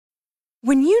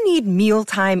When you need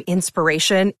mealtime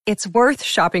inspiration, it's worth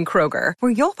shopping Kroger,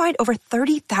 where you'll find over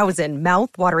 30,000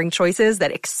 mouth-watering choices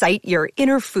that excite your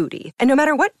inner foodie. And no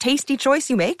matter what tasty choice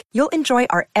you make, you'll enjoy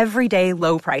our everyday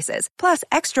low prices, plus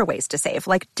extra ways to save,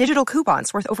 like digital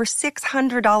coupons worth over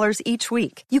 $600 each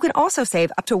week. You can also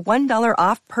save up to $1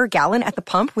 off per gallon at the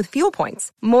pump with fuel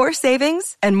points. More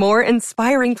savings and more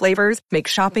inspiring flavors make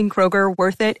shopping Kroger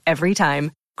worth it every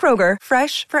time. Kroger,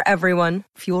 fresh for everyone.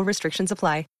 Fuel restrictions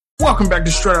apply. Welcome back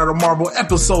to Straight Outta Marvel,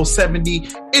 episode 70.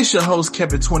 It's your host,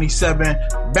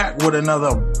 Kevin27, back with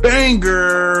another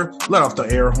banger. Let off the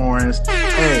air horns.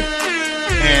 Hey,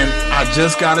 and I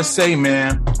just gotta say,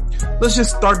 man, let's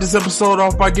just start this episode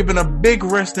off by giving a big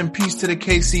rest in peace to the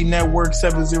KC Network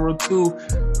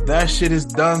 702. That shit is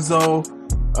donezo.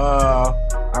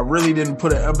 I really didn't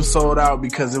put an episode out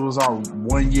because it was our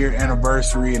 1 year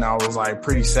anniversary, and I was like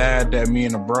pretty sad that me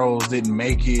and the bros didn't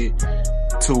make it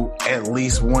to at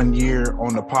least 1 year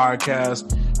on the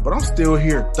podcast, but I'm still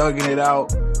here thugging it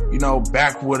out, you know,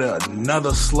 back with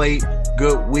another slate,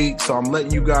 good week. So I'm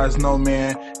letting you guys know,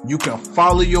 man, you can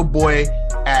follow your boy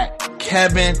at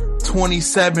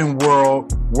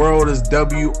Kevin27World. World is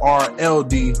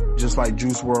WRLD, just like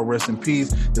Juice WRLD, rest in peace.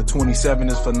 The 27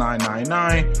 is for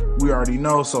 999. We already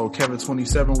know. So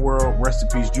Kevin27World, rest in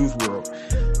peace, Juice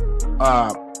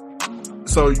WRLD.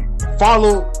 So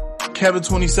follow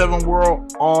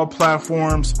Kevin27World, all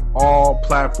platforms,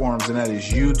 and that is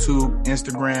YouTube,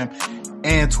 Instagram,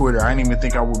 and Twitter. I didn't even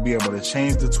think I would be able to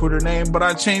change the Twitter name, but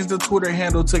I changed the Twitter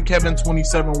handle to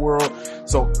Kevin27World.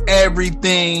 So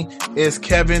everything is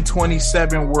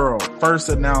Kevin27World. First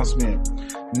announcement.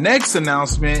 Next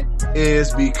announcement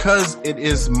is because it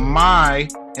is my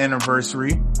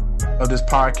anniversary of this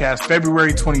podcast,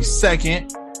 February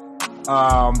 22nd.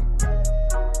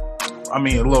 I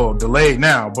mean, a little delayed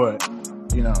now, but,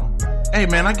 you know, hey,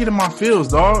 man, I get in my feels,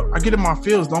 dog. I get in my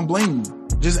feels. Don't blame me.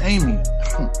 Just aim me.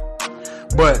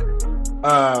 But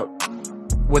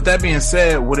with that being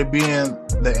said, with it being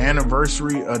the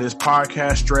anniversary of this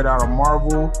podcast, Straight Outta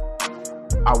Marvel,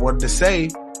 I wanted to say,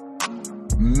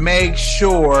 make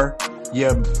sure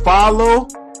you follow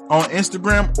on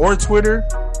Instagram or Twitter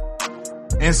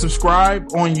and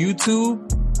subscribe on YouTube.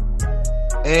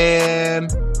 And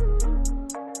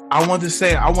I wanted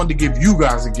to give you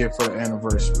guys a gift for the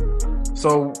anniversary.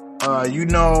 So, you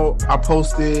know, I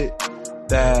posted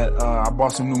that I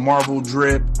bought some new Marvel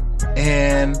drip,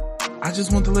 and I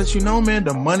just want to let you know, man,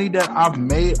 the money that I've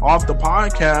made off the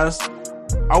podcast,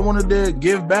 I wanted to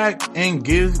give back and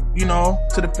give, you know,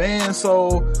 to the fans.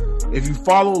 So if you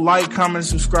follow, like, comment,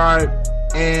 subscribe,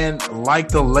 and like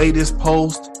the latest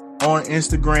post on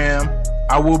Instagram,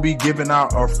 I will be giving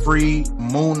out a free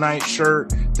Moon Knight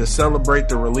shirt to celebrate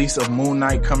the release of Moon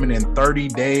Knight coming in 30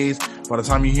 days. By the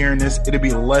time you're hearing this, it'll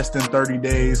be less than 30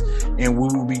 days, and we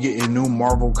will be getting new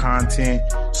Marvel content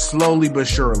slowly but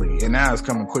surely. And that is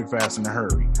coming quick, fast, in a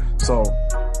hurry. So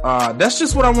that's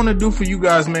just what I want to do for you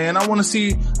guys, man. I want to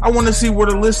see where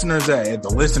the listeners at. If the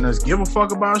listeners give a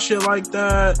fuck about shit like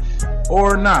that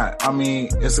or not. I mean,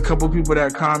 it's a couple people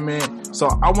that comment. So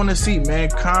I want to see, man,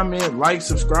 comment, like,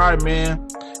 subscribe, man.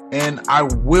 And I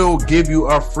will give you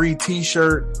a free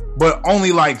t-shirt, but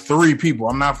only like 3 people.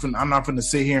 I'm not finna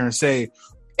sit here and say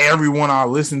everyone I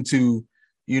listen to,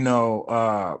 you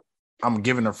know, I'm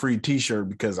giving a free t-shirt,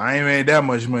 because I ain't made that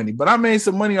much money, but I made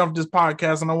some money off this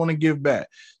podcast and I want to give back.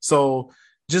 So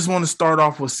just want to start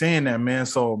off with saying that, man.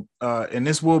 So, and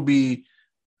this will be,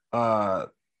 a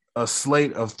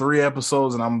slate of 3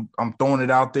 episodes, and I'm throwing it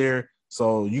out there.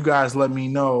 So you guys let me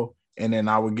know, and then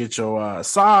I will get your,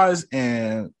 size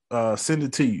and, send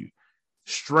it to you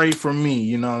straight from me.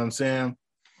 You know what I'm saying?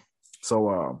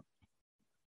 So,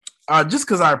 just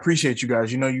because I appreciate you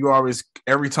guys, you know, you always,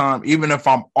 every time, even if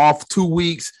I'm off 2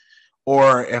 weeks,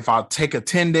 or if I take a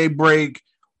 10-day break,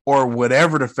 or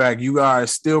whatever the fact, you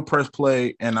guys still press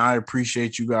play, and I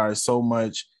appreciate you guys so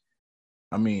much.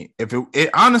 I mean, if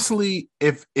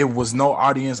it was no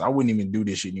audience, I wouldn't even do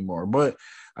this shit anymore. But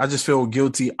I just feel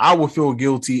guilty. I would feel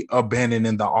guilty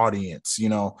abandoning the audience, you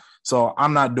know. So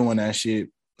I'm not doing that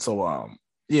shit. So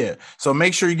yeah. So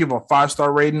make sure you give a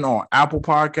 5-star rating on Apple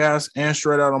Podcasts and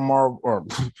Straight Outta Marvel,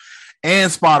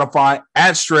 and Spotify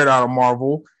at Straight Outta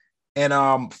Marvel. And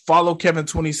follow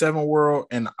Kevin27World,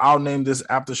 and I'll name this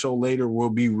after show later will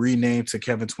be renamed to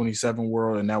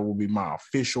Kevin27World, and that will be my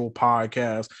official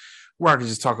podcast where I can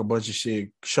just talk a bunch of shit,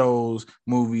 shows,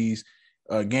 movies,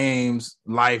 games,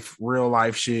 life, real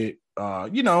life shit,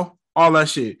 you know, all that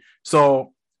shit.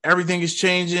 So everything is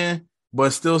changing,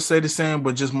 but still stay the same,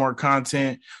 but just more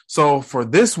content. So for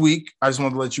this week, I just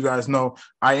want to let you guys know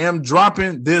I am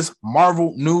dropping this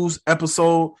Marvel news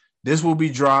episode. This will be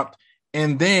dropped,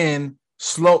 and then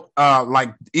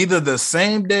like either the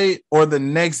same day or the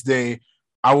next day,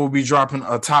 I will be dropping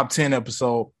a top 10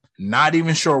 episode. Not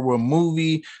even sure what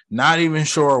movie, not even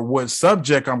sure what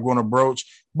subject I'm going to broach,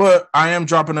 but I am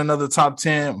dropping another top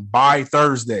 10 by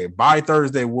Thursday. By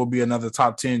Thursday will be another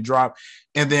top 10 drop.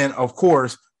 And then, of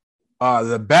course,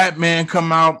 the Batman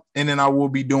come out, and then I will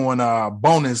be doing a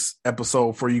bonus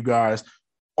episode for you guys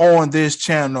on this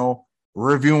channel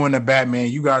reviewing the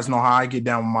Batman. You guys know how I get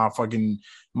down with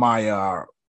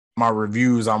my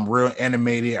reviews. I'm real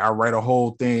animated. I write a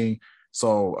whole thing.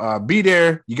 So be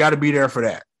there. You got to be there for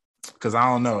that, because I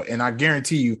don't know. And I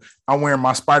guarantee you, I'm wearing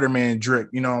my Spider-Man drip.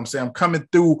 You know what I'm saying? I'm coming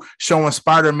through showing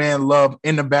Spider-Man love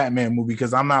in the Batman movie,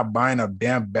 because I'm not buying a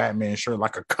damn Batman shirt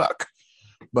like a cuck.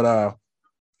 But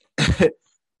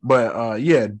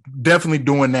yeah, definitely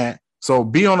doing that. So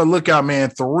be on the lookout, man.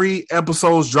 3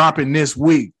 episodes dropping this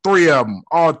week. 3 of them,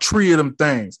 all 3 of them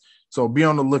things. So be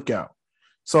on the lookout.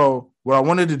 So what I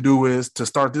wanted to do is, to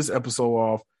start this episode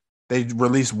off, they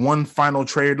released one final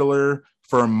trailer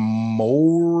for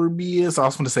Morbius. I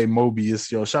was going to say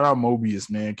Mobius. Yo, shout out Mobius,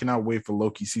 man. Cannot wait for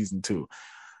Loki season 2.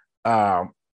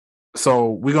 So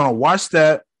we're going to watch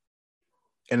that,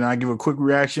 and then I give a quick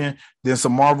reaction, then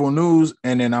some Marvel news,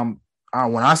 and then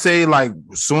when I say, like,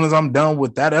 as soon as I'm done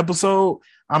with that episode,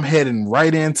 I'm heading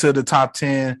right into the top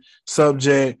 10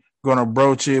 subject, gonna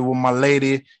broach it with my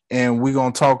lady, and we're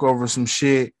gonna talk over some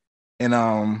shit, and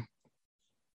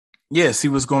see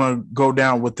what's gonna go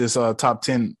down with this top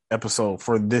 10 episode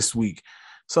for this week.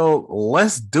 So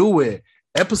let's do it.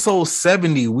 Episode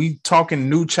 70, we talking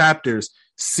new chapters,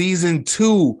 season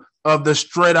 2 of the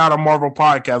Straight Outta Marvel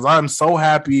podcast. I'm so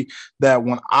happy that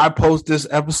when I post this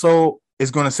episode,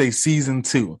 it's going to say season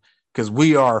 2, because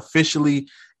we are officially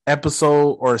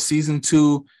season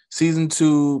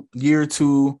 2, year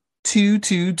 2,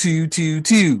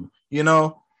 2, you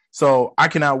know? So I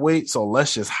cannot wait. So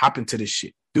let's just hop into this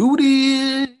shit. Do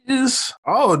this.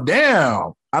 Oh,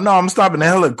 damn. I know I'm stopping the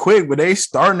hella quick, but they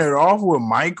starting it off with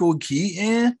Michael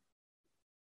Keaton.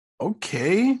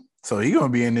 Okay. So he going to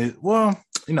be in it. Well,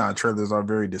 you know, trailers are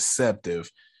very deceptive.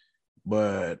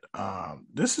 But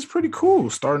this is pretty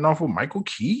cool. Starting off with Michael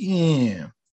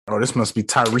Keaton. Oh, this must be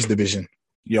Tyrese division.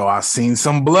 Yo, I seen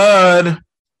some blood.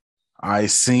 And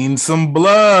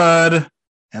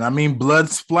I mean blood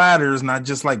splatters, not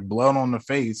just like blood on the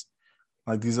face.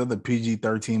 Like these other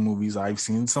PG-13 movies, I've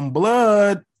seen some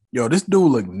blood. Yo, this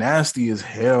dude look nasty as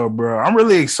hell, bro. I'm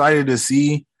really excited to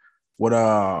see what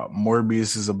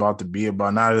Morbius is about to be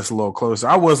about. Now it's a little closer.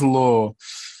 I was a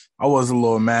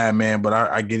little mad, man, but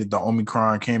I get it. The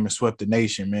Omicron came and swept the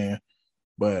nation, man.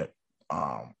 But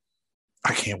I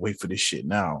can't wait for this shit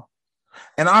now.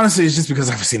 And honestly, it's just because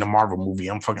I haven't seen a Marvel movie.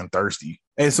 I'm fucking thirsty.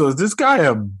 Hey, so is this guy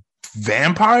a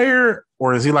vampire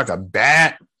or is he like a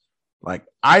bat? Like,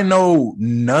 I know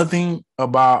nothing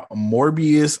about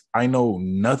Morbius. I know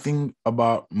nothing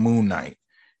about Moon Knight.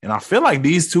 And I feel like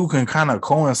these two can kind of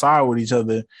coincide with each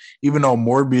other, even though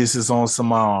Morbius is on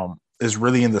some is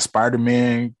really in the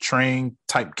Spider-Man train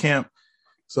type camp.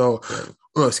 So,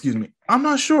 excuse me. I'm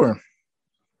not sure.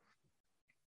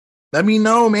 Let me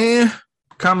know, man.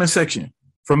 Comment section.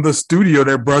 From the studio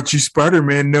that brought you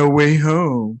Spider-Man No Way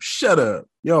Home. Shut up.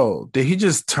 Yo, did he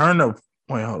just turn a...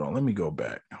 Wait, hold on. Let me go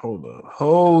back.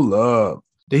 Hold up.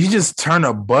 Did he just turn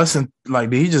a bus and... Like,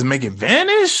 did he just make it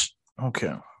vanish?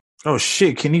 Okay. Oh,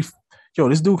 shit. Can he... Yo,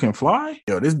 this dude can fly?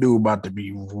 Yo, this dude about to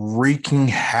be wreaking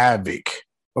havoc.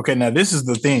 Okay, now this is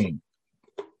the thing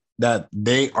that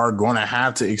they are going to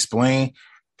have to explain.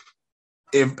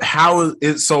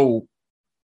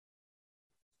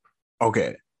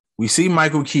 Okay, we see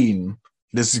Michael Keaton.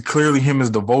 This is clearly him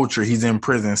as the Vulture. He's in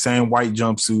prison, same white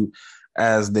jumpsuit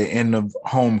as the end of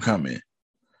Homecoming.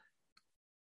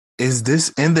 Is this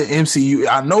in the MCU?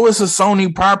 I know it's a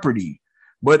Sony property,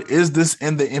 but is this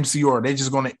in the MCU, or are they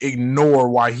just going to ignore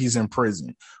why he's in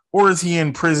prison? Or is he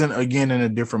in prison again in a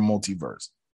different multiverse?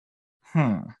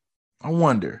 I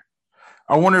wonder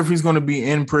if he's going to be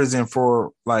in prison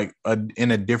for like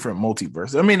in a different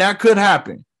multiverse. I mean, that could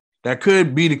happen. That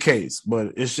could be the case,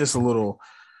 but it's just a little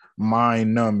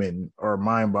mind-numbing or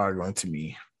mind-boggling to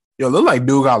me. Yo, look like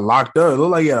dude got locked up. It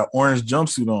look like he had an orange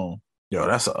jumpsuit on. Yo,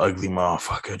 that's an ugly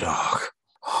motherfucker, dog.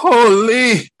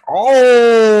 Holy.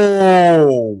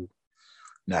 Oh.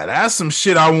 Now, that's some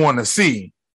shit I want to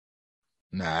see.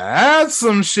 Now,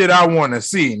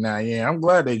 yeah, I'm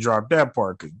glad they dropped that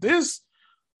part, because this,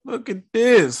 look at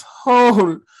this.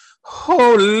 Holy.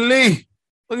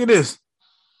 Look at this.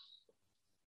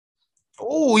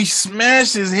 Oh, he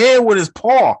smashed his head with his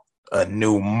paw. A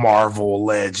new Marvel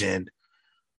legend.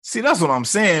 See, that's what I'm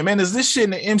saying, man. Is this shit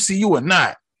in the MCU or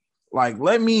not? Like,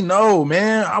 let me know,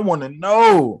 man. I want to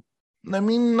know. Let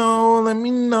me know.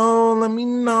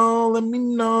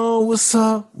 What's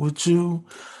up with you?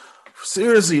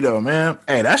 Seriously, though, man.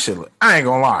 Hey, that shit, I ain't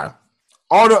gonna lie.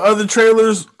 All the other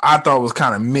trailers I thought was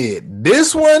kind of mid.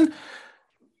 This one,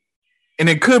 and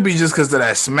it could be just because of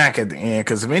that smack at the end.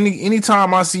 Because if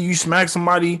anytime I see you smack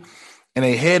somebody and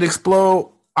their head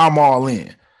explode, I'm all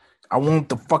in. I want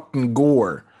the fucking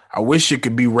gore. I wish it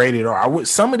could be rated R. I wish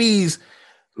some of these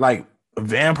like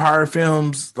vampire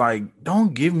films, like,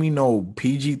 don't give me no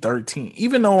PG-13.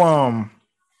 Even though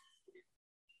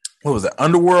what was it?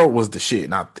 Underworld was the shit.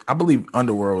 Not, I believe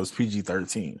Underworld was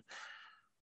PG-13.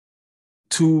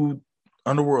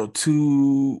 Underworld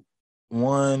 2,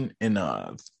 1, and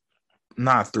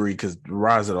not 3, because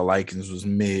Rise of the Lycans was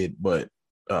mid, but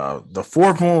the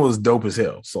fourth one was dope as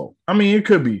hell. So I mean, it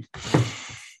could be.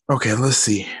 Okay, let's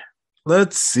see.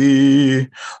 Let's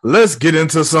get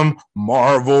into some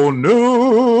Marvel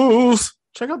news.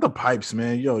 Check out the pipes,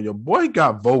 man. Yo, your boy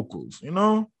got vocals, you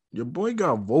know? Your boy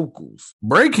got vocals.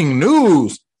 Breaking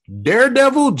news.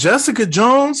 Daredevil, Jessica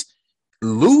Jones,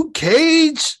 Luke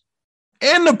Cage,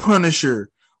 and The Punisher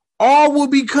all will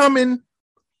be coming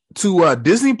to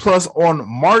Disney Plus on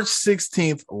March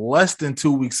 16th, less than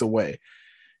 2 weeks away.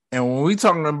 And when we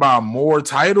talking about more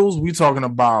titles, we talking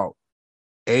about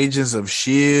Agents of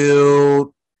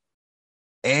S.H.I.E.L.D.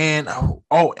 and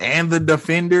the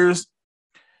Defenders.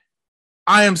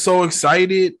 I am so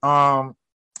excited. The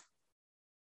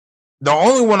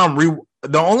only one of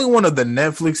the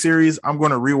Netflix series I'm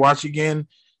going to rewatch again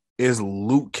is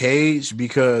Luke Cage,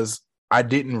 because I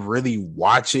didn't really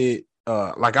watch it.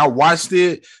 Like, I watched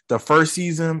it the first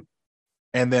season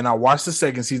and then I watched the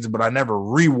second season, but I never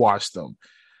rewatched them.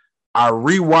 I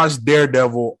rewatched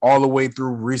Daredevil all the way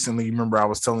through recently. Remember, I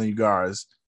was telling you guys,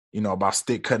 about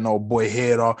Stick cutting old boy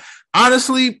head off.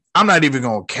 Honestly, I'm not even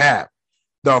going to cap.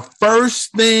 The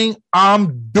first thing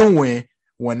I'm doing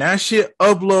when that shit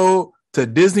upload to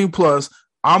Disney Plus,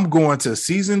 I'm going to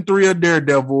season 3 of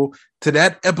Daredevil, to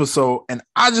that episode, and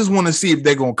I just want to see if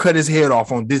they're going to cut his head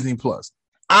off on Disney Plus.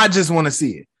 I just want to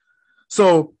see it.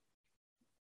 So,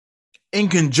 in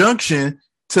conjunction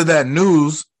to that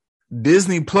news,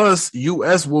 Disney Plus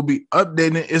US will be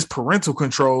updating its parental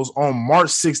controls on March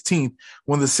 16th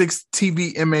when the 6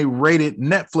 TVMA rated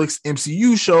Netflix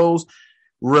MCU shows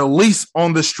release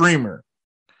on the streamer.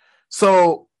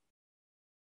 So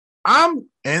I'm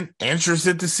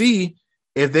interested to see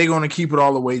if they're going to keep it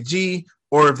all the way G,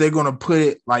 or if they're going to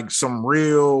put like some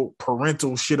real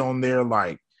parental shit on there,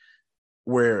 like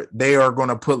where they are going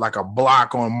to put like a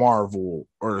block on Marvel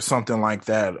or something like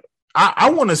that. I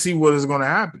want to see what is going to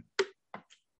happen.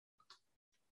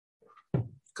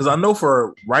 Because I know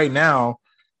for right now,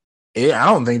 I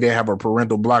don't think they have a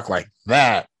parental block like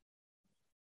that.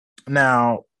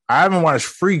 Now, I haven't watched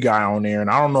Free Guy on there, and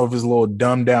I don't know if it's a little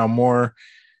dumbed down more,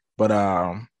 but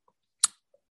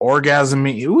orgasm,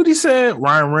 what he said,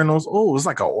 Ryan Reynolds, it's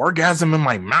like an orgasm in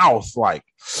my mouth. Like,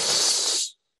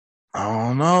 I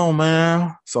don't know,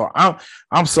 man. So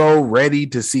I'm so ready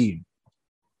to see.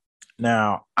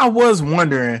 Now, I was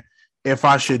wondering if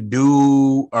I should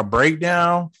do a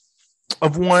breakdown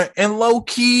of one, and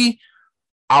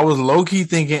I was low-key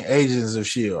thinking Agents of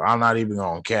S.H.I.E.L.D. I'm not even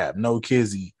on cap, no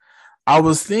kizzy. I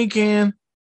was thinking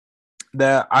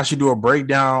that I should do a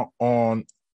breakdown on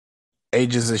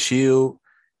Agents of S.H.I.E.L.D.,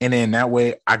 and then that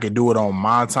way I could do it on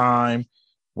my time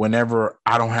whenever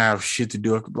I don't have shit to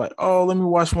do. I could be like, let me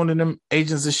watch one of them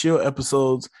Agents of S.H.I.E.L.D.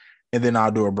 episodes, and then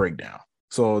I'll do a breakdown.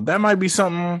 So that might be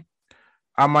something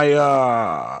I might,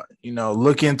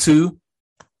 look into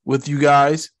with you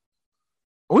guys.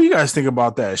 What do you guys think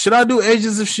about that? Should I do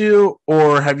Agents of S.H.I.E.L.D.,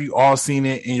 or have you all seen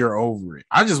it and you're over it?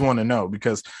 I just want to know,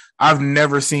 because I've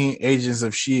never seen Agents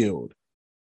of S.H.I.E.L.D.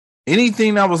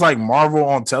 Anything that was like Marvel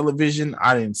on television,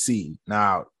 I didn't see.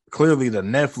 Now, clearly the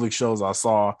Netflix shows I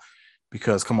saw,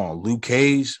 because, come on, Luke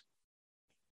Cage.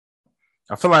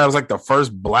 I feel like I was like the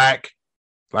first black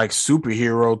like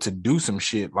superhero to do some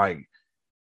shit. Like,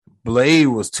 Blade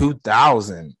was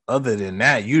 2000. Other than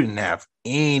that, you didn't have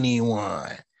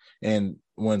anyone. And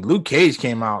when Luke Cage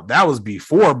came out, that was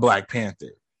before Black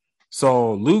Panther.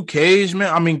 So Luke Cage,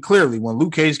 man, I mean, clearly when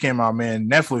Luke Cage came out, man,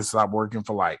 Netflix stopped working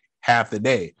for like half the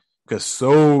day because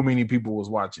so many people was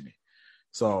watching it.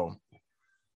 So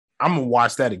I'm going to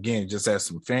watch that again just as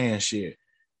some fan shit.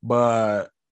 But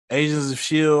Agents of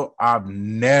S.H.I.E.L.D., I've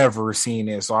never seen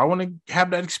it. So I want to have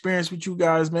that experience with you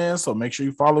guys, man. So make sure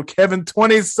you follow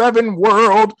Kevin27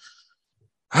 World.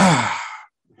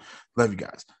 Love you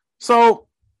guys. So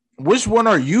which one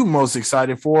are you most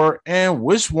excited for, and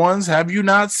which ones have you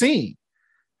not seen?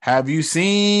 Have you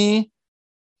seen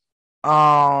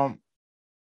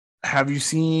have you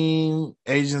seen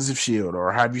Agents of Shield,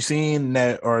 or have you seen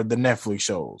the Netflix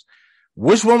shows?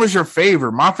 Which one was your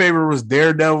favorite? My favorite was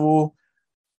Daredevil.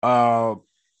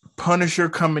 Punisher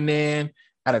coming in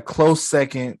at a close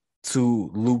second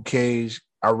to Luke Cage.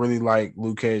 I really like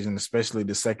Luke Cage, and especially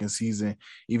the second season,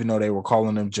 even though they were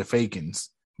calling them Jamaicans.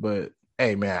 But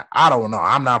hey, man, I don't know.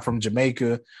 I'm not from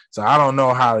Jamaica, so I don't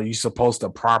know how you're supposed to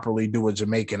properly do a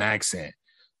Jamaican accent.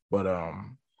 But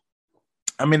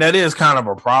I mean, that is kind of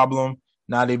a problem.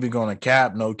 Not even going to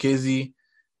cap, no kizzy,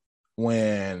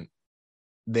 when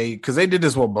because they did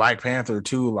this with Black Panther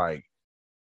too. Like,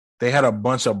 they had a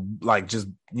bunch of like just,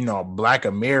 Black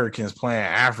Americans playing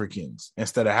Africans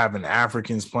instead of having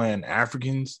Africans playing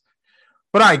Africans.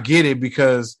 But I get it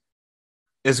because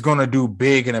it's going to do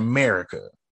big in America.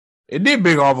 It did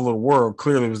big all over the world.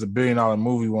 Clearly, it was $1 billion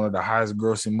movie, one of the highest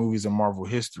grossing movies in Marvel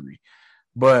history.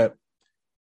 But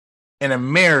in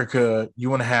America, you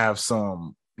want to have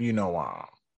some,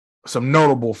 some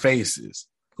notable faces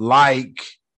like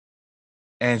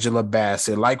Angela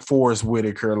Bassett, like Forrest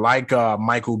Whitaker, like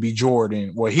Michael B.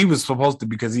 Jordan. Well, he was supposed to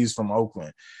because he's from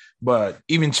Oakland. But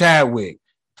even Chadwick,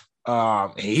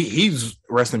 he's,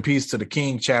 rest in peace to the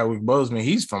king, Chadwick Boseman.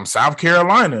 He's from South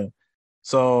Carolina.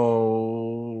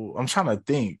 So I'm trying to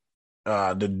think.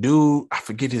 The dude, I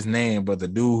forget his name, but the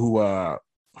dude who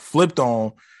flipped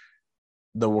on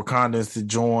the Wakandans to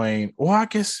join. Well, I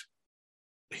guess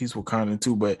he's Wakandan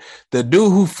too, but the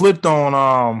dude who flipped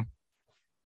on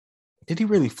did he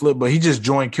really flip? But he just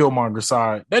joined Killmonger's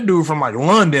side. That dude from like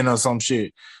London or some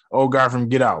shit. Old guy from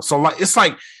Get Out. So like it's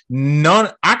like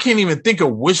none. I can't even think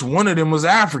of which one of them was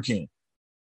African.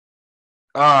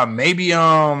 Maybe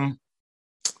damn,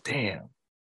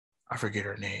 I forget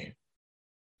her name.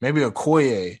 Maybe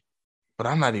Okoye, but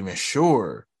I'm not even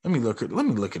sure. Let me look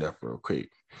it up real quick.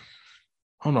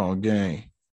 Hold on, gang.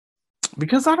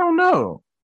 Because I don't know.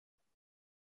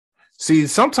 See,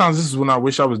 sometimes this is when I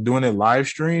wish I was doing it live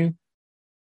stream,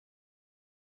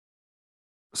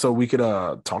 so we could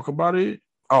talk about it.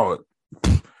 Oh,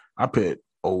 I put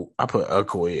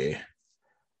Okoye.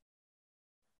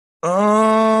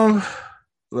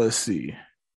 Let's see.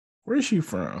 Where is she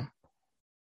from?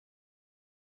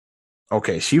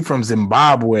 Okay, she from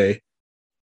Zimbabwe.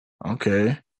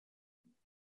 Okay.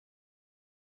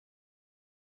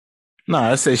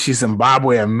 No, it says she's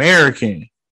Zimbabwe American.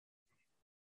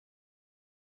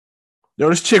 Yo,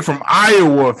 this chick from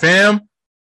Iowa, fam.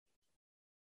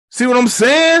 See what I'm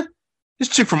saying? This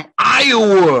chick from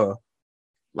Iowa.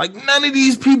 Like, none of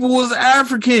these people was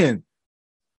African.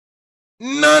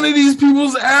 None of these people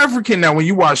was African. Now, when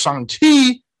you watch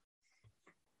Shang-Chi,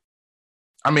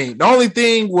 I mean, the only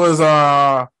thing was,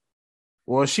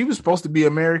 well, she was supposed to be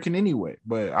American anyway.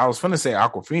 But I was finna say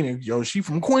Awkwafina. Yo, she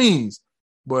from Queens.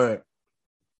 But,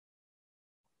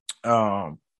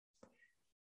 I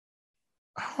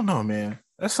don't know, man.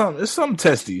 It's something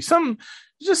testy.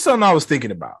 Just something I was thinking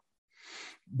about.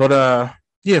 But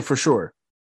yeah, for sure.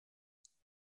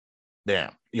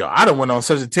 Damn. Yo, I done went on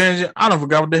such a tangent. I don't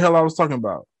forgot what the hell I was talking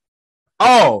about.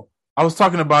 Oh, I was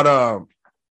talking about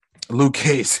Luke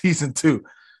Cage season 2.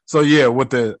 So yeah, with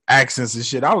the accents and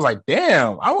shit. I was like,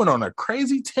 damn, I went on a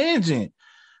crazy tangent.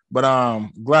 But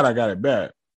glad I got it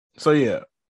back. So yeah.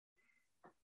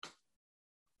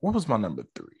 What was my number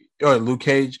 3? Oh, Luke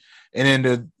Cage. And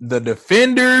then the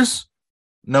Defenders,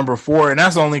 number 4, and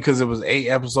that's only because it was 8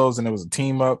 episodes and it was a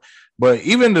team up. But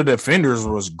even the Defenders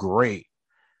was great.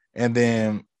 And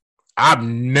then I've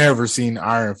never seen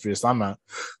Iron Fist. I'm not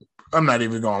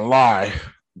even gonna lie.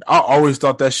 I always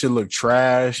thought that shit looked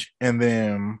trash. And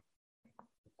then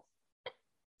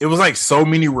it was like so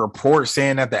many reports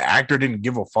saying that the actor didn't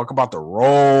give a fuck about the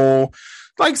role.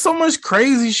 Like so much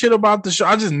crazy shit about the show.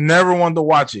 I just never wanted to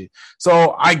watch it.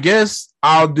 So I guess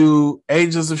I'll do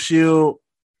Agents of S.H.I.E.L.D.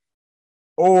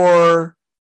 or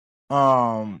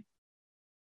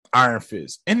Iron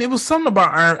Fist. And it was something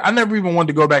about Iron. I never even wanted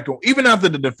to go back. Even after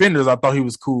the Defenders, I thought he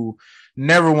was cool.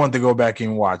 Never wanted to go back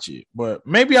and watch it. But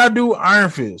maybe I'll do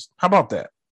Iron Fist. How about that?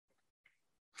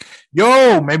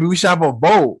 Yo, maybe we should have a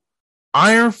vote.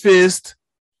 Iron Fist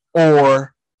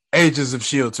or Agents of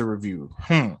S.H.I.E.L.D. to review.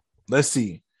 Let's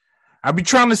see. I be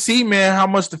trying to see, man, how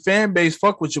much the fan base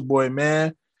fuck with your boy,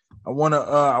 man. I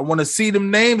wanna see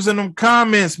them names in them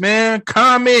comments, man.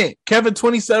 Comment.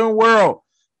 Kevin27 World.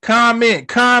 Comment.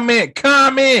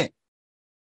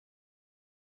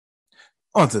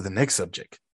 On to the next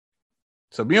subject.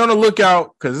 So be on the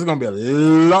lookout because there's gonna be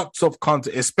lots of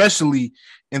content, especially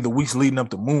in the weeks leading up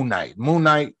to Moon Knight. Moon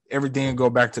Knight, everything go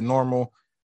back to normal.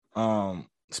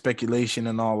 Speculation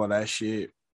and all of that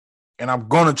shit. And I'm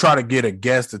gonna try to get a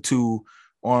guest or two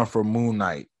on for Moon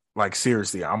Knight. Like,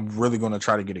 seriously, I'm really going to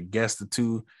try to get a guest or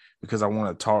two because I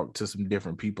want to talk to some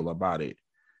different people about it.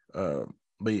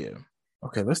 But yeah.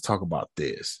 Okay, let's talk about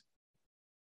this.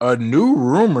 A new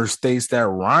rumor states that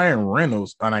Ryan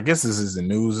Reynolds, and I guess this is the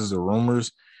news, is the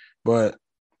rumors, but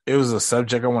it was a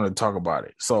subject I wanted to talk about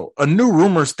it. So, a new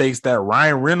rumor states that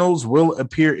Ryan Reynolds will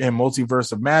appear in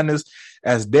Multiverse of Madness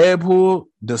as Deadpool,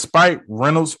 despite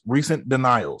Reynolds' recent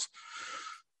denials.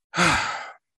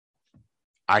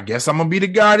 I guess I'm gonna be the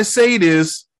guy to say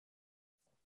this.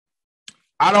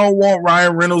 I don't want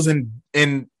Ryan Reynolds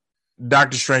in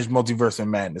Doctor Strange Multiverse of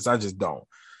Madness. I just don't.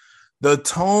 The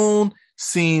tone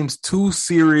seems too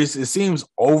serious. It seems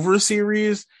over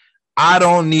serious. I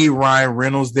don't need Ryan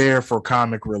Reynolds there for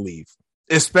comic relief,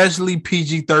 especially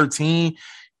PG-13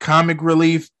 comic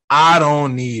relief. I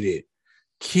don't need it.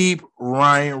 Keep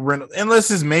Ryan Reynolds,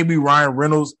 unless it's maybe Ryan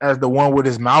Reynolds as the one with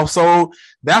his mouth sewed.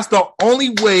 That's the only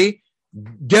way.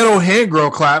 Ghetto Hand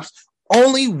Girl claps.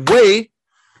 Only way.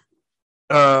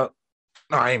 No,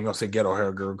 I ain't gonna say Ghetto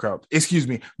Hair Girl claps. Excuse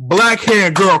me, Black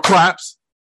Hand Girl claps.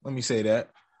 Let me say that.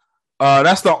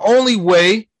 That's the only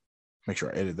way. Make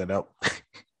sure I edit that out.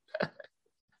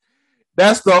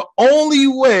 That's the only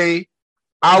way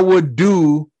I would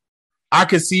do. I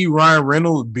could see Ryan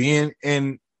Reynolds being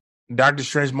in Doctor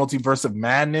Strange Multiverse of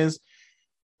Madness.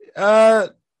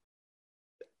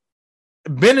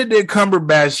 Benedict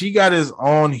Cumberbatch, he got his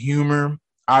own humor.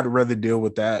 I'd rather deal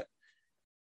with that.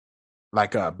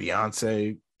 Like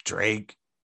Beyonce, Drake,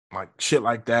 like shit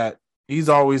like that. He's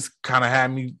always kind of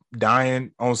had me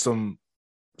dying on some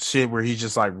shit where he's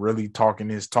just like really talking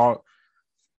his talk.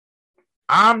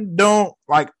 I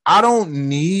don't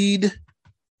need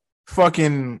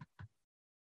fucking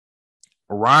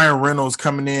Ryan Reynolds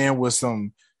coming in with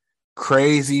some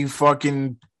crazy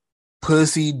fucking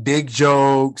pussy dick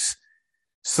jokes,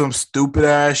 some stupid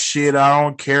ass shit I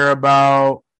don't care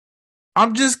about.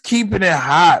 I'm just keeping it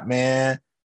hot, man.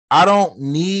 I don't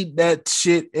need that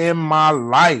shit in my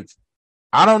life.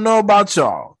 I don't know about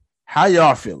y'all. How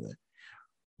y'all feeling?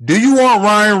 Do you want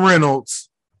Ryan Reynolds?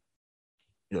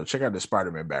 Yo, check out the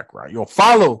Spider-Man background. Yo,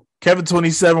 follow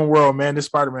Kevin27 World, man. This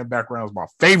Spider-Man background is my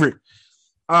favorite.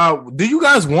 Do you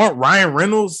guys want Ryan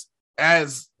Reynolds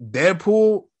as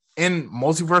Deadpool in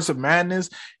Multiverse of Madness?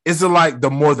 Is it like the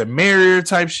more the merrier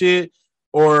type shit?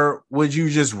 Or would you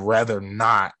just rather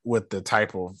not with the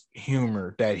type of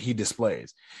humor that he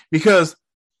displays? Because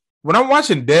when I'm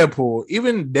watching Deadpool,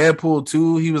 even Deadpool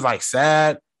 2, he was like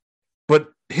sad, but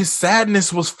his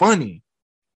sadness was funny.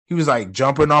 He was like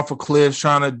jumping off of cliffs,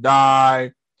 trying to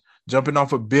die, jumping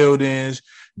off of buildings,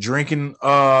 drinking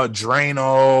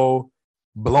Drano,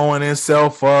 blowing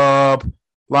himself up.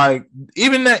 Like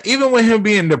even with him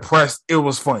being depressed, it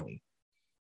was funny.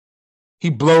 He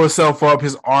blow himself up,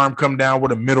 his arm come down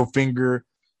with a middle finger.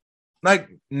 Like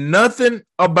nothing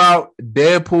about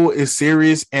Deadpool is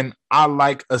serious, and I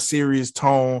like a serious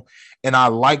tone, and I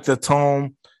like the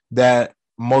tone that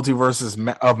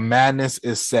Multiverses of Madness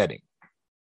is setting.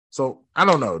 So I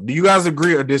don't know. Do you guys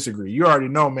agree or disagree? You already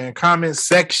know, man. Comment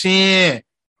section.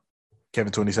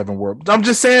 Kevin27 World. I'm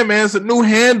just saying, man, it's a new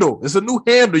handle. It's a new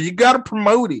handle. You gotta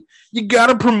promote it.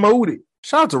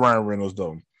 Shout out to Ryan Reynolds,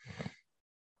 though.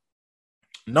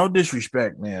 No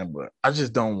disrespect, man, but I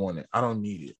just don't want it. I don't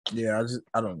need it. Yeah,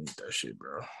 I don't need that shit,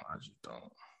 bro. I just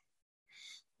don't.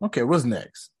 Okay, what's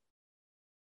next?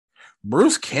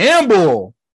 Bruce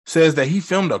Campbell says that he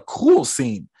filmed a cool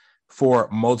scene for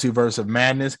Multiverse of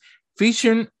Madness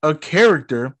featuring a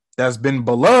character that's been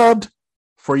beloved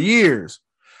for years.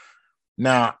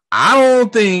 Now, I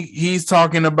don't think he's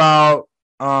talking about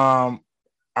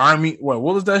Army. What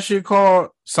was that shit called?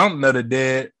 Something of the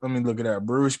Dead. Let me look at that.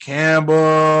 Bruce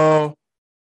Campbell.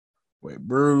 Wait,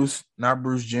 Bruce, not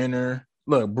Bruce Jenner.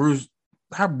 Look, Bruce.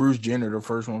 How Bruce Jenner the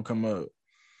first one come up?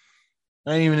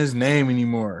 Not even his name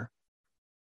anymore.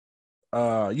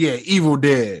 Yeah, Evil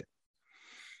Dead.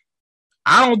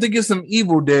 I don't think it's some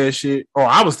Evil Dead shit. Oh,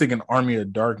 I was thinking Army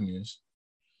of Darkness.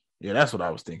 Yeah, that's what I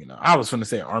was thinking of. I was going to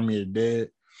say Army of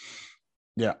Dead.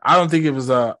 Yeah, I don't think it was.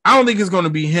 I don't think it's going to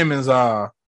be him as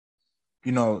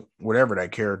whatever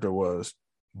that character was.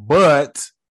 But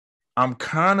I'm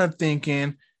kind of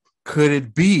thinking, could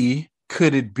it be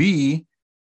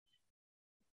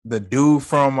the dude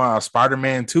from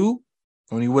Spider-Man 2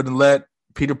 when he wouldn't let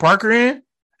Peter Parker in?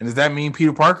 And does that mean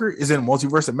Peter Parker is in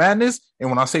Multiverse of Madness? And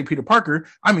when I say Peter Parker,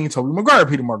 I mean Tobey Maguire,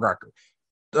 Peter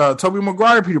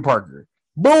Parker.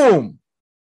 Boom.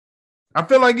 I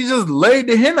feel like he just laid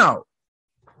the hen out.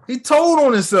 He told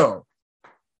on himself.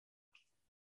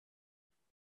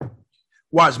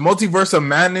 Watch, Multiverse of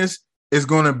Madness is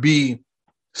going to be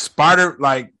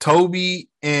Tobey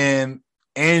and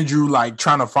Andrew like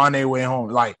trying to find their way home.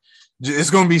 Like it's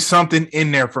gonna be something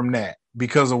in there from that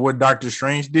because of what Doctor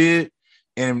Strange did,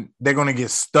 and they're gonna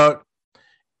get stuck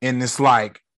in this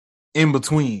like in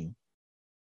between.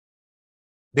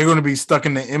 They're gonna be stuck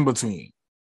in the in between.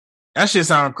 That shit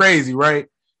sounds crazy, right?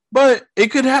 But it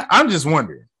could have. I'm just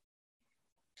wondering.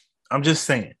 I'm just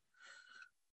saying.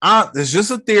 It's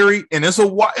just a theory, and it's a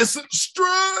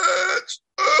stretch.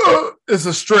 It's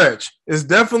a stretch. It's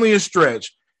definitely a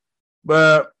stretch.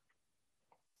 But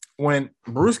when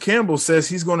Bruce Campbell says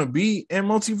he's going to be in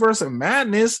Multiverse of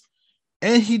Madness,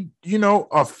 and he,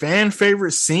 a fan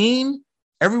favorite scene,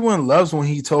 everyone loves when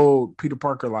he told Peter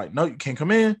Parker, like, no, you can't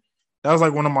come in. That was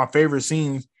like one of my favorite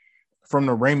scenes from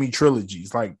the Raimi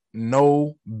trilogies. Like,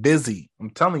 no busy. I'm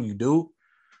telling you, dude.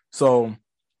 So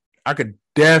I could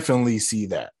definitely see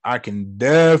that. I can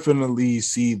definitely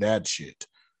see that shit.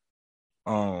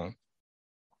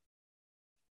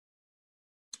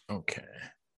 Okay.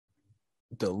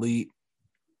 Delete.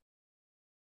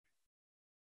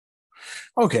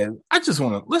 Okay,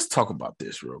 let's talk about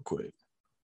this real quick.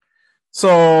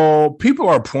 So people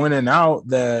are pointing out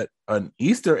that an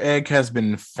Easter egg has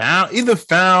been found,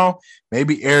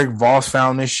 maybe Eric Voss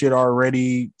found this shit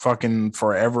already fucking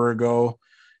forever ago.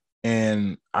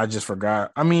 And I just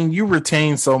forgot. I mean, you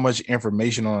retain so much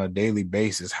information on a daily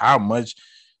basis. How much,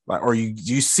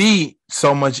 you see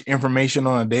so much information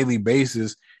on a daily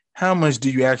basis. How much do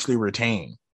you actually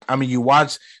retain? I mean, you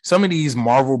watch some of these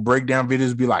Marvel breakdown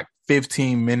videos be like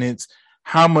 15 minutes.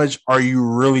 How much are you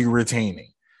really retaining?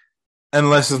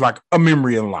 Unless it's like a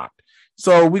memory unlocked.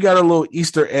 So we got a little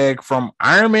Easter egg from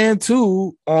Iron Man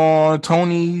 2 on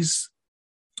Tony's,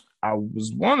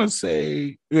 his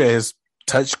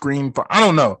touchscreen. I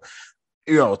don't know.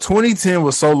 2010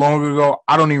 was so long ago.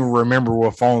 I don't even remember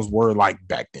what phones were like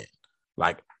back then.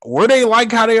 Like, were they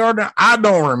like how they are now? I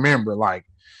don't remember. Like,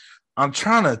 I'm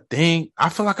trying to think. I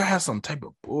feel like I had some type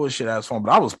of bullshit ass phone,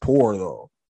 but I was poor though.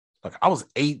 Like, I was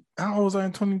 8. How old was I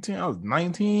in 2010? I was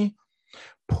 19.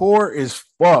 Poor as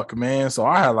fuck, man. So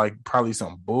I had like probably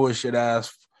some bullshit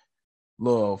ass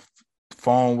little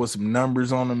phone with some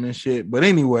numbers on them and shit. But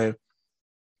anyway,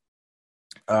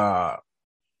 your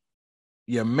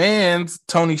man's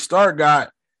Tony Stark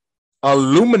got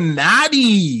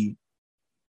Illuminati.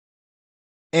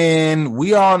 And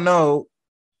we all know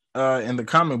in the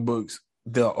comic books,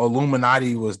 the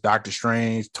Illuminati was Doctor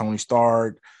Strange, Tony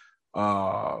Stark,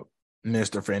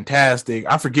 Mr. Fantastic.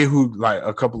 I forget who, like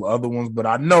a couple of other ones, but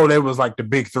I know they was like the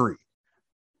big three.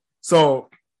 So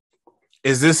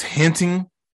is this hinting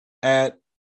at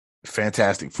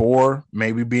Fantastic Four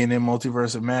maybe being in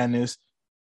Multiverse of Madness?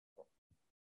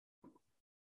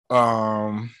 Who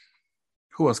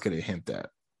else could it hint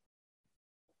at?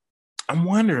 I'm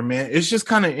wondering, man. It's just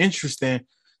kind of interesting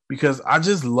because I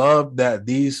just love that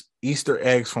these Easter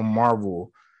eggs from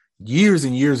Marvel years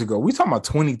and years ago. We talking about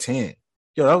 2010.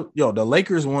 The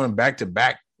Lakers won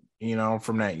back-to-back,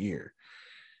 from that year.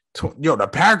 The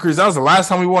Packers, that was the last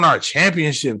time we won our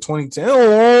championship, 2010.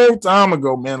 A long time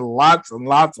ago, man. Lots and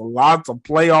lots and lots of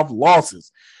playoff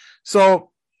losses.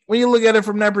 So when you look at it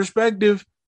from that perspective,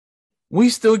 we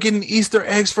still getting Easter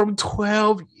eggs from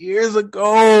 12 years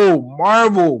ago.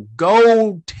 Marvel,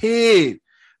 go Ted,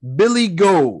 Billy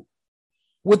Go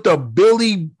with the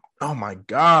Billy. Oh my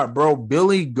God, bro.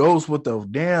 Billy goes with the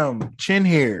damn chin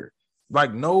hair.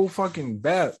 Like no fucking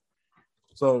bet.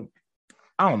 So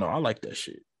I don't know. I like that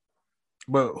shit.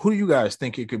 But who do you guys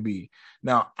think it could be?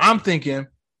 Now I'm thinking,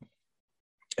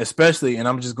 especially, and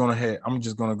I'm just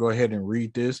gonna go ahead and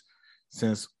read this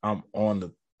since I'm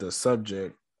on the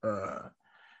subject.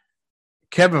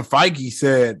 Kevin Feige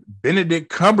said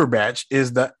Benedict Cumberbatch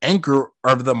is the anchor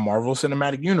of the Marvel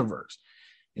Cinematic Universe.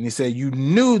 And he said, you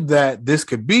knew that this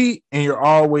could be, and you've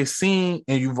always seen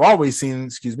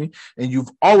the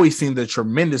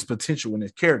tremendous potential in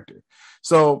his character.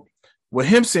 So with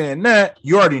him saying that,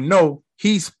 you already know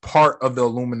he's part of the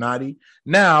Illuminati.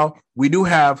 Now we do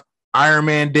have Iron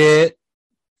Man dead.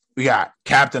 We got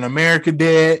Captain America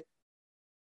dead.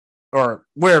 Or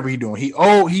wherever he doing. He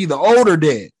the older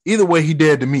dead. Either way, he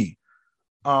dead to me.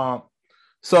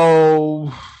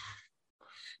 So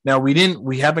now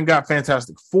we haven't got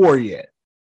Fantastic Four yet.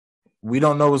 We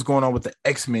don't know what's going on with the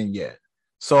X-Men yet.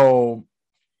 So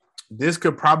this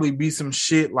could probably be some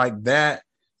shit like that.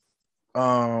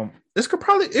 It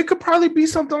could probably be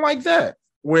something like that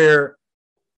where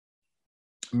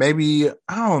maybe,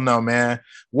 I don't know, man.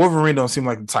 Wolverine don't seem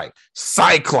like the type.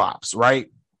 Cyclops,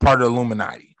 right? Part of the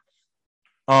Illuminati.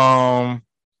 And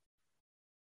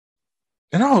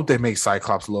I hope they make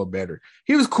Cyclops a little better.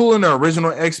 He was cool in the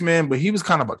original X-Men, but he was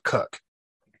kind of a cuck.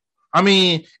 I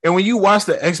mean, and when you watch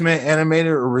the X-Men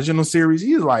animated original series,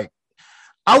 he's like,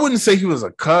 I wouldn't say he was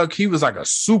a cuck. He was like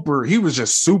he was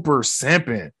just super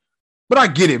simping. But I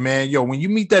get it, man. Yo, when you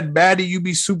meet that baddie, you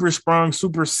be super sprung,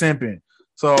 super simping.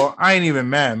 So I ain't even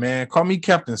mad, man. Call me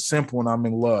Captain Simp when I'm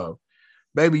in love.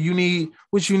 Baby, you need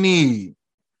what you need.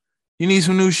 You need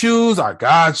some new shoes? I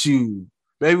got you.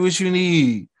 Baby, what you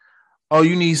need? Oh,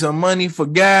 you need some money for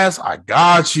gas? I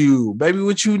got you. Baby,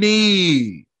 what you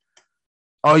need?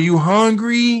 Are you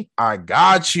hungry? I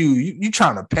got you. You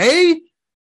trying to pay?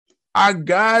 I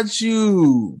got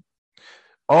you.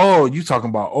 Oh, you talking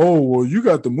about, oh, well, you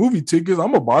got the movie tickets.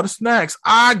 I'm going to buy the snacks.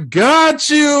 I got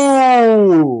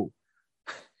you.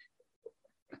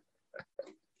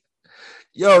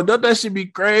 Yo, don't that shit be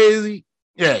crazy?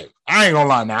 Yeah, I ain't gonna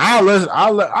lie now.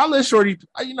 I'll let Shorty,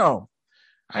 you know,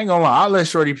 I ain't gonna lie. I'll let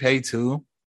Shorty pay too.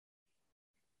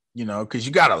 You know, because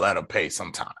you gotta let her pay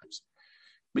sometimes.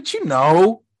 But you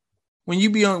know, when you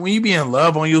be in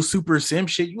love on your super sim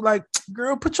shit, you like,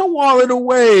 girl, put your wallet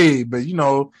away. But you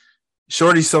know,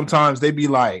 Shorty sometimes they be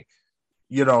like,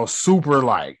 you know, super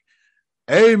like,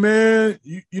 hey man,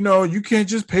 you know, you can't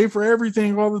just pay for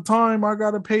everything all the time. I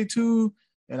gotta pay too.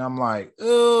 And I'm like,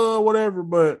 whatever,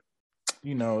 but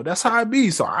you know, that's how it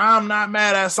be. So I'm not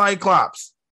mad at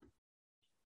Cyclops.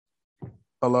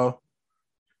 Hello?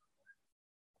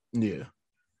 Yeah.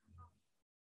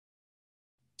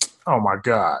 Oh my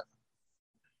God.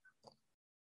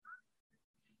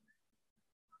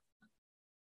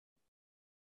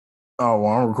 Oh,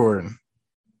 well, I'm recording.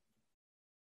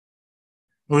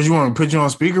 What, you want to put you on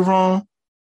speakerphone?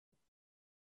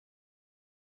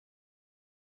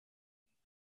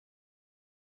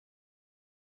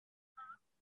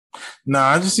 Nah,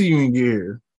 I just see you in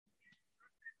gear.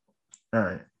 All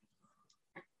right.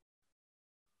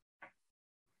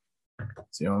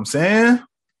 See what I'm saying?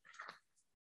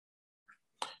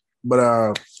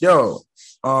 But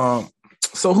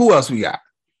so who else we got?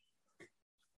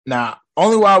 Now,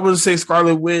 only why I would say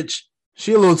Scarlet Witch,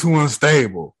 she a little too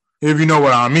unstable, if you know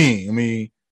what I mean. I mean,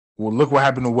 well, look what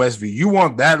happened to Westview. You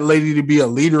want that lady to be a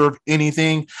leader of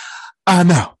anything? I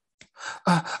know.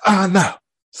 I know.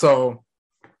 So,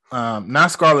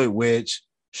 not Scarlet Witch.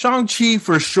 Shang-Chi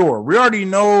for sure. We already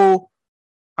know.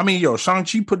 I mean,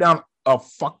 Shang-Chi put down a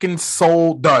fucking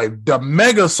soul, the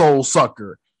mega soul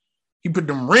sucker. He put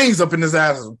them rings up in his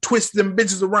ass and twisted them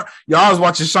bitches around. I was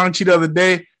watching Shang-Chi the other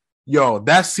day.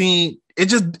 That scene,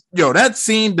 that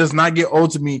scene does not get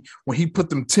old to me when he put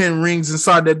them 10 rings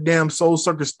inside that damn soul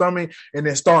sucker's stomach and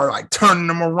then started like turning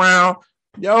them around.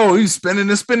 He's spinning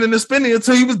and spinning and spinning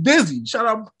until he was dizzy.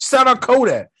 Shout out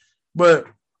Kodak. But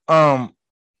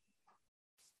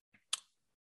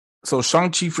so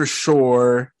Shang-Chi for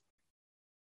sure.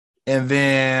 And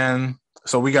then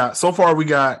we got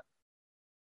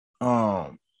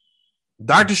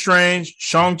Doctor Strange,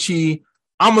 Shang-Chi.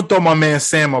 I'm gonna throw my man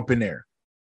Sam up in there.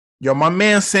 My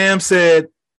man Sam said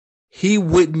he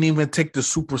wouldn't even take the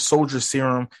super soldier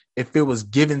serum if it was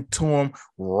given to him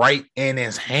right in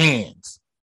his hands.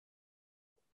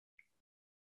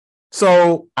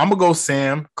 So I'm gonna go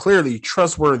Sam, clearly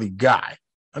trustworthy guy.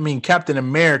 I mean, Captain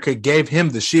America gave him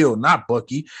the shield, not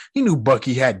Bucky. He knew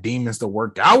Bucky had demons to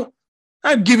work out.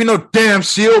 I ain't giving no damn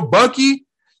shield, Bucky.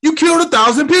 You killed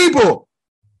 1,000 people.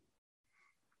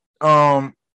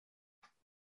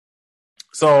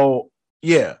 So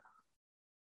yeah.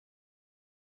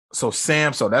 So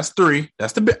Sam, so that's 3.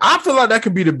 That's the big. I feel like that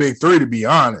could be the big 3, to be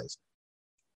honest.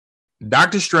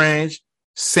 Doctor Strange,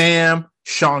 Sam,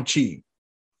 Shang-Chi.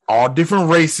 All different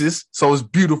races, so it's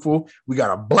beautiful. We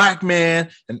got a black man,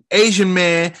 an Asian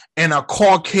man, and a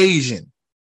Caucasian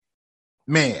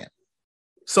man.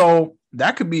 So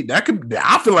I feel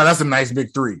like that's a nice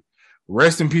big 3.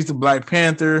 Rest in peace to Black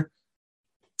Panther.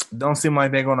 Don't seem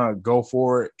like they're gonna go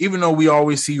for it, even though we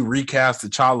always see recast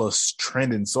T'Challa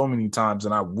trending so many times,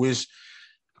 and I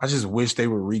just wish they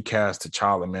would recast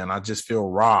T'Challa, man. I just feel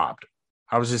robbed.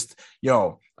 I was just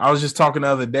talking the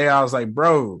other day. I was like,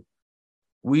 bro,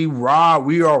 we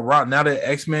are robbed. Now that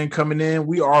X-Men coming in,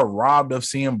 we are robbed of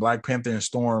seeing Black Panther and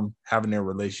Storm having their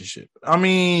relationship. I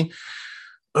mean,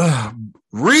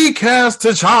 recast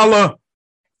T'Challa.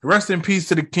 Rest in peace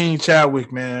to the King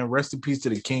Chadwick, man. Rest in peace to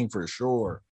the King for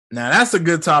sure. Now that's a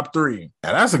good top 3.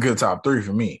 Now that's a good top 3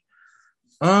 for me.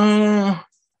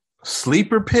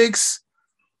 Sleeper picks.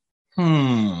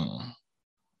 The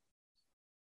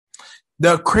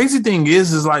crazy thing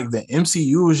is like the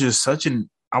MCU is just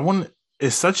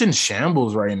it's such in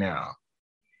shambles right now.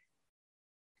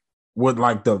 With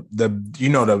like the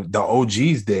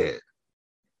OG's dead,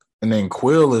 and then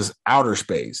Quill is outer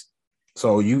space.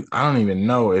 So I don't even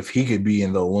know if he could be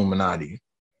in the Illuminati.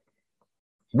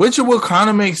 which it will kind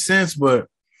of make sense, but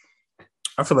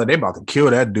I feel like they about to kill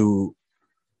that dude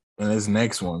in this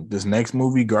next one, this next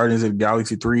movie, Guardians of the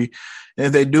Galaxy 3. And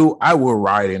if they do, I will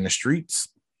riot in the streets.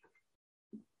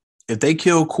 If they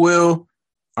kill Quill,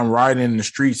 I'm riding in the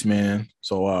streets, man.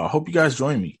 So I hope you guys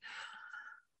join me.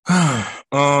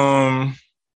 Damn,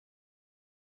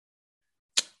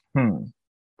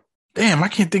 I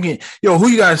can't think of yo, who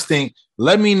you guys think?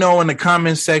 Let me know in the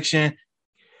comment section.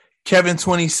 Kevin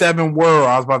 27 World.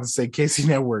 I was about to say KC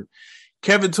Network.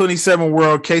 Kevin 27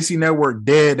 World, KC Network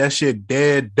dead. That shit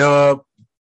dead, dub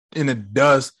in the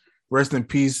dust. Rest in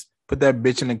peace. Put that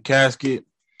bitch in the casket.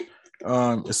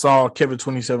 It's all Kevin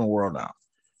 27 World now.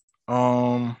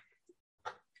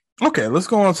 Okay, let's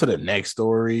go on to the next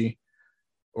story.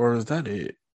 Or is that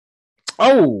it?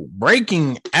 Oh,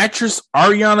 breaking actress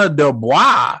Ariana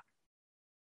DeBois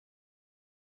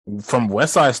from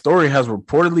West Side Story has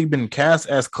reportedly been cast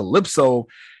as Calypso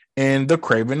in the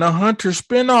Kraven the Hunter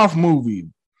spinoff movie.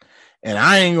 And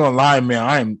I ain't gonna lie,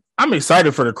 man, I'm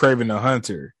excited for the Kraven the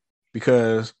Hunter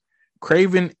because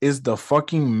Kraven is the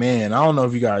fucking man. I don't know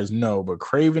if you guys know, but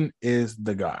Kraven is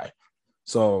the guy.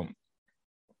 So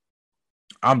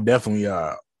I'm definitely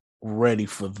ready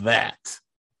for that.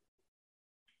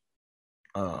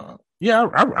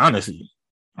 Honestly,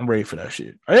 I'm ready for that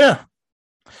shit. Oh, yeah.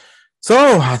 So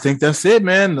I think that's it,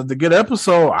 man. The good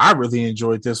episode. I really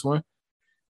enjoyed this one.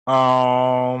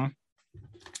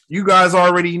 You guys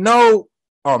already know.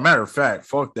 Oh, matter of fact,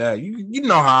 fuck that. You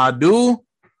know how I do.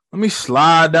 Let me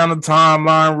slide down the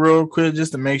timeline real quick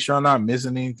just to make sure I'm not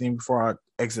missing anything before I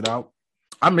exit out.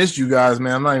 I missed you guys,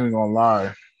 man. I'm not even gonna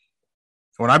lie.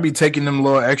 When I be taking them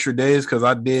little extra days, because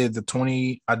I did the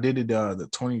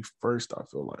 21st, I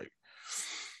feel like.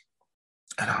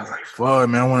 And I was like, fuck,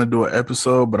 man, I want to do an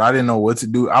episode, but I didn't know what to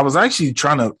do. I was actually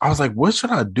I was like, what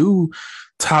should I do?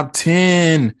 Top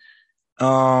 10.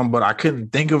 But I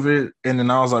couldn't think of it. And then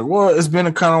I was like, well, it's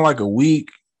been kind of like a week.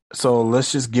 So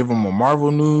let's just give them a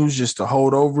Marvel news just to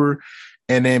hold over.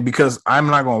 And then because I'm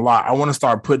not going to lie, I want to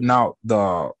start putting out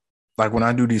when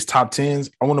I do these top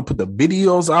 10s, I want to put the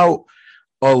videos out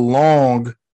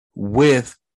along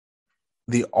with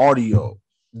the audio.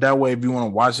 That way, if you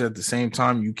want to watch it at the same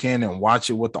time, you can and watch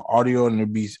it with the audio and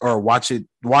watch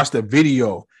the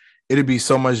video. It'd be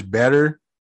so much better.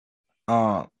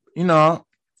 Young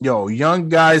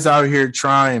guys out here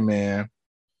trying, man.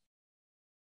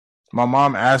 My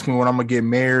mom asked me when I'm gonna get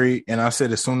married, and I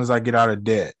said as soon as I get out of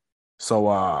debt.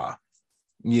 So,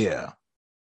 yeah.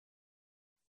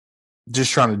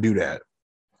 Just trying to do that.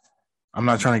 I'm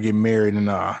not trying to get married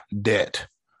in debt.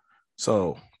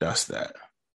 So that's that.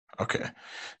 Okay.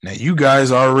 Now you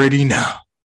guys already know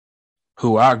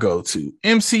who I go to.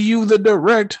 MCU The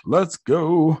Direct. Let's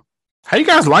go. How you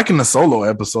guys liking the solo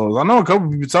episodes? I know a couple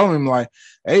people told me like,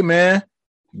 hey man,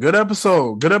 good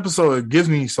episode. Good episode. It gives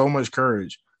me so much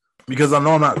courage because I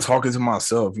know I'm not talking to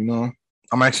myself, you know.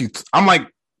 I'm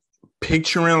like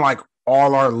picturing like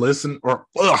all our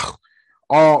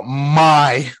all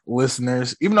my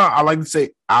listeners, even though I like to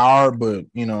say our, but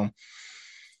you know,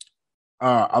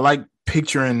 I like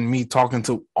picturing me talking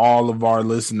to all of our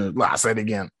listeners. Like I said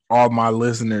again, all my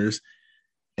listeners,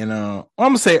 and I'm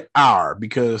gonna say our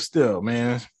because still,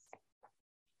 man,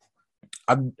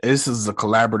 this is a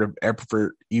collaborative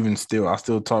effort. Even still, I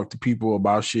still talk to people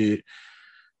about shit.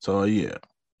 So yeah,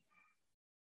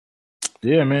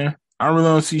 man, I really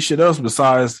don't see shit else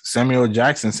besides Samuel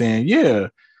Jackson saying, yeah.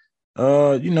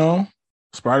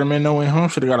 Spider-Man No Way Home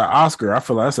should have got an Oscar. I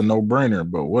feel like that's a no-brainer,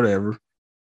 but whatever.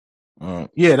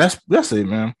 That's it,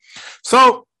 man.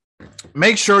 So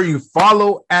make sure you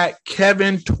follow at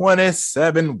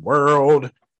Kevin27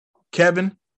 World.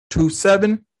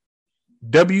 Kevin27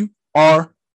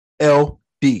 WRLD.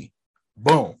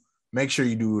 Boom. Make sure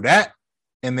you do that.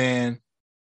 And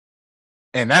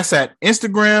that's at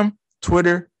Instagram,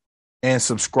 Twitter, and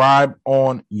subscribe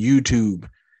on YouTube.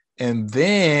 And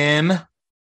then,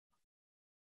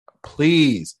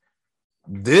 please,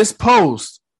 this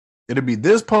post, it'll be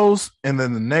this post and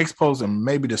then the next post and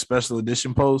maybe the special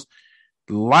edition post.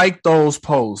 Like those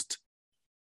posts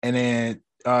and then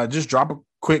just drop a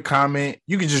quick comment.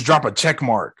 You can just drop a check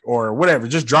mark or whatever.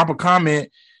 Just drop a comment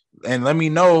and let me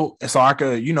know so I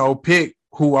could, pick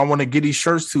who I want to get these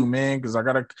shirts to, man, because I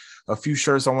got a few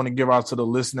shirts I want to give out to the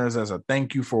listeners as a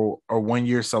thank you for a 1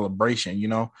 year celebration,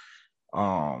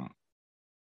 I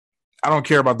don't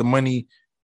care about the money.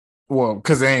 Well,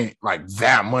 because it ain't like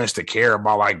that much to care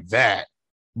about like that.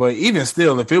 But even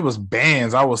still, if it was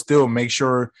bands, I would still make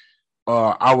sure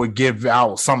I would give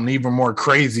out something even more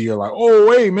crazier. Like, oh,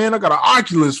 hey, man, I got an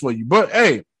Oculus for you. But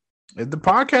hey, if the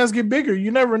podcast get bigger,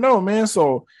 you never know, man.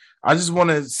 So I just want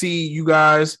to see you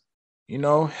guys,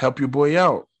 help your boy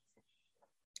out.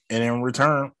 And in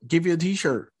return, give you a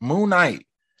t-shirt, Moon Knight.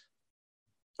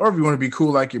 Or if you want to be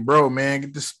cool like your bro, man,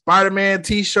 get the Spider-Man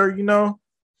t-shirt,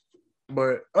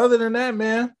 But other than that,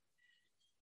 man,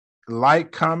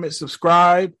 like, comment,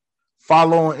 subscribe,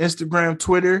 follow on Instagram,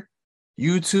 Twitter,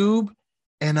 YouTube,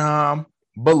 and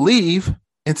believe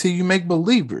until you make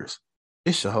believers.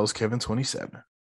 It's your host, Kevin 27.